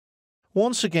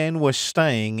Once again, we're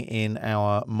staying in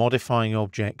our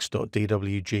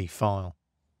modifyingobjects.dwg file.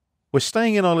 We're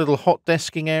staying in our little hot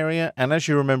desking area, and as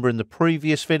you remember in the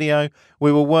previous video,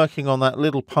 we were working on that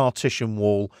little partition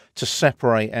wall to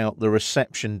separate out the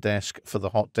reception desk for the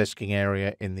hot desking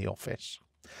area in the office.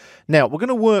 Now, we're going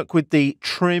to work with the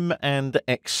trim and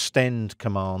extend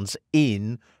commands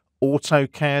in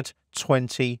AutoCAD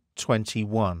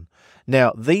 2021.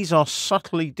 Now, these are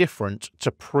subtly different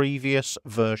to previous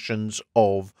versions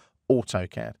of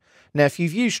AutoCAD. Now, if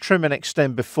you've used trim and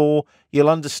extend before, you'll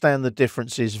understand the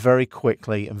differences very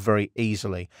quickly and very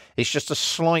easily. It's just a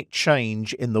slight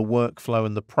change in the workflow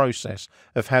and the process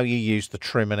of how you use the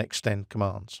trim and extend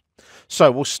commands.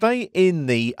 So we'll stay in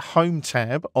the Home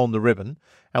tab on the ribbon,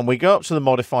 and we go up to the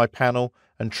Modify panel,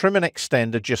 and trim and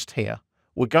extend are just here.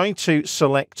 We're going to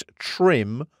select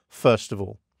trim first of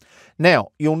all.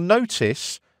 Now, you'll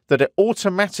notice that it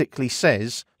automatically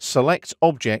says select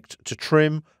object to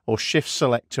trim or shift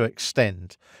select to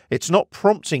extend. It's not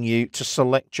prompting you to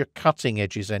select your cutting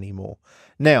edges anymore.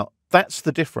 Now, that's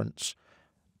the difference.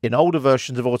 In older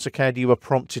versions of AutoCAD, you were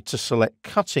prompted to select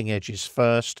cutting edges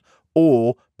first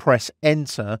or press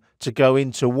enter to go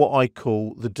into what I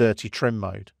call the dirty trim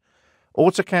mode.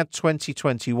 AutoCAD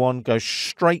 2021 goes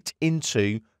straight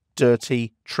into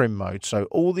dirty trim mode. So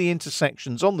all the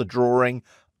intersections on the drawing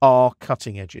are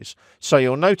cutting edges. So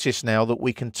you'll notice now that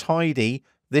we can tidy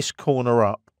this corner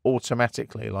up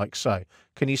automatically like so.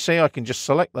 Can you see I can just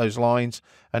select those lines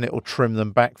and it will trim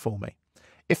them back for me.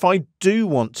 If I do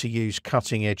want to use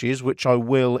cutting edges, which I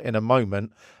will in a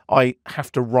moment, I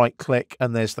have to right click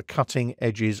and there's the cutting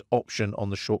edges option on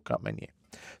the shortcut menu.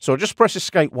 So I'll just press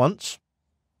escape once.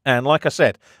 And like I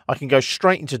said, I can go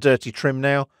straight into dirty trim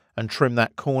now and trim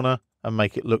that corner and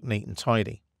make it look neat and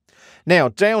tidy. Now,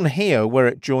 down here where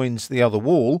it joins the other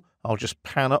wall, I'll just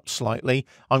pan up slightly.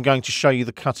 I'm going to show you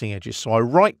the cutting edges. So I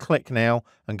right click now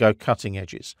and go cutting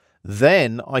edges.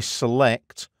 Then I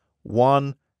select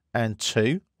 1 and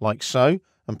 2 like so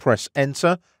and press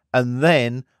enter. And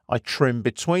then I trim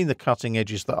between the cutting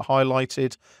edges that are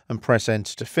highlighted and press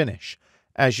enter to finish.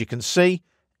 As you can see,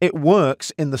 it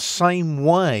works in the same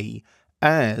way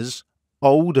as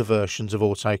older versions of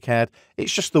AutoCAD.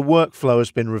 It's just the workflow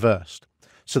has been reversed.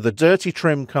 So the dirty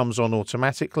trim comes on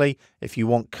automatically. If you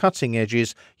want cutting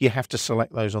edges, you have to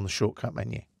select those on the shortcut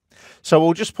menu. So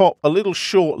we'll just pop a little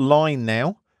short line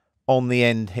now on the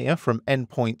end here from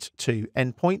endpoint to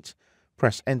endpoint.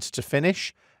 Press enter to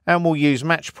finish. And we'll use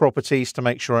match properties to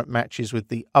make sure it matches with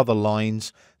the other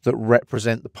lines that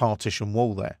represent the partition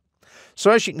wall there.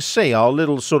 So as you can see, our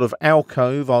little sort of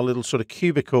alcove, our little sort of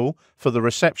cubicle for the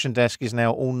reception desk is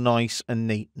now all nice and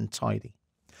neat and tidy.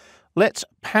 Let's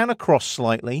pan across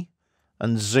slightly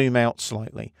and zoom out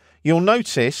slightly. You'll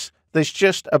notice there's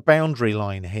just a boundary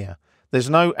line here. There's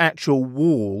no actual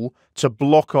wall to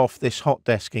block off this hot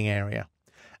desking area.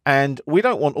 And we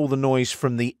don't want all the noise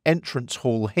from the entrance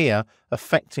hall here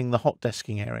affecting the hot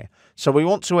desking area. So we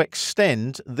want to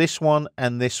extend this one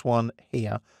and this one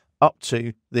here up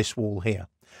to this wall here.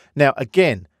 Now,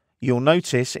 again, you'll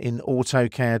notice in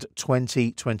AutoCAD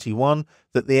 2021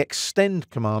 that the extend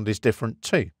command is different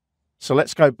too. So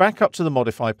let's go back up to the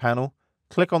Modify panel,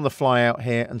 click on the flyout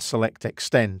here and select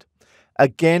Extend.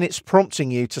 Again, it's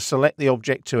prompting you to select the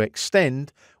object to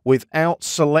extend without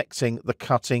selecting the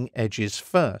cutting edges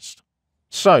first.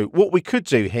 So what we could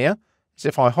do here is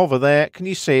if I hover there, can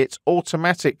you see it's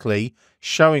automatically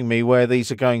showing me where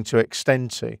these are going to extend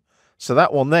to? So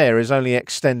that one there is only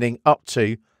extending up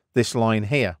to this line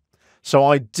here. So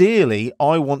ideally,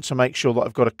 I want to make sure that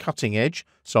I've got a cutting edge.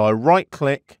 So I right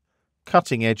click,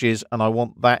 cutting edges, and I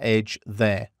want that edge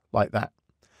there like that.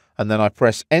 And then I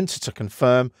press enter to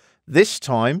confirm. This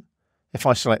time, if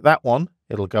I select that one,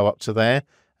 it'll go up to there.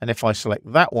 And if I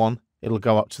select that one, it'll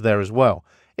go up to there as well.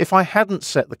 If I hadn't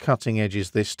set the cutting edges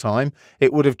this time,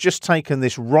 it would have just taken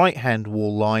this right-hand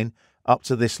wall line up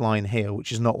to this line here,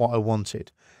 which is not what I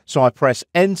wanted. So I press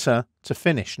enter to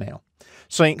finish now.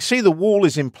 So you can see the wall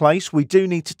is in place. We do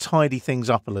need to tidy things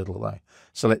up a little though.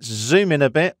 So let's zoom in a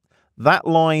bit. That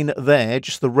line there,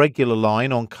 just the regular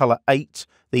line on color 8,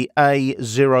 the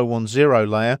A010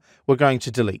 layer, we're going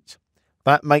to delete.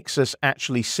 That makes us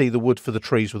actually see the wood for the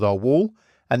trees with our wall.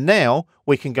 And now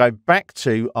we can go back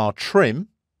to our trim.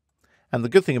 And the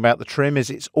good thing about the trim is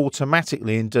it's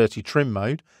automatically in dirty trim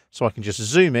mode. So I can just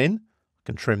zoom in, I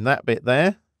can trim that bit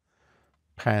there,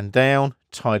 pan down,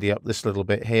 tidy up this little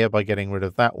bit here by getting rid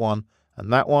of that one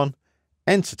and that one,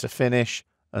 enter to finish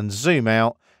and zoom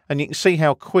out. And you can see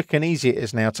how quick and easy it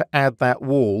is now to add that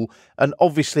wall and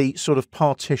obviously sort of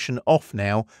partition off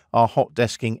now our hot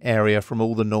desking area from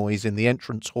all the noise in the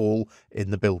entrance hall in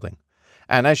the building.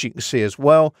 And as you can see as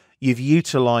well, you've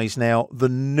utilized now the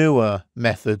newer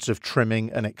methods of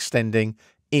trimming and extending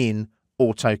in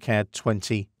AutoCAD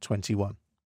 2021.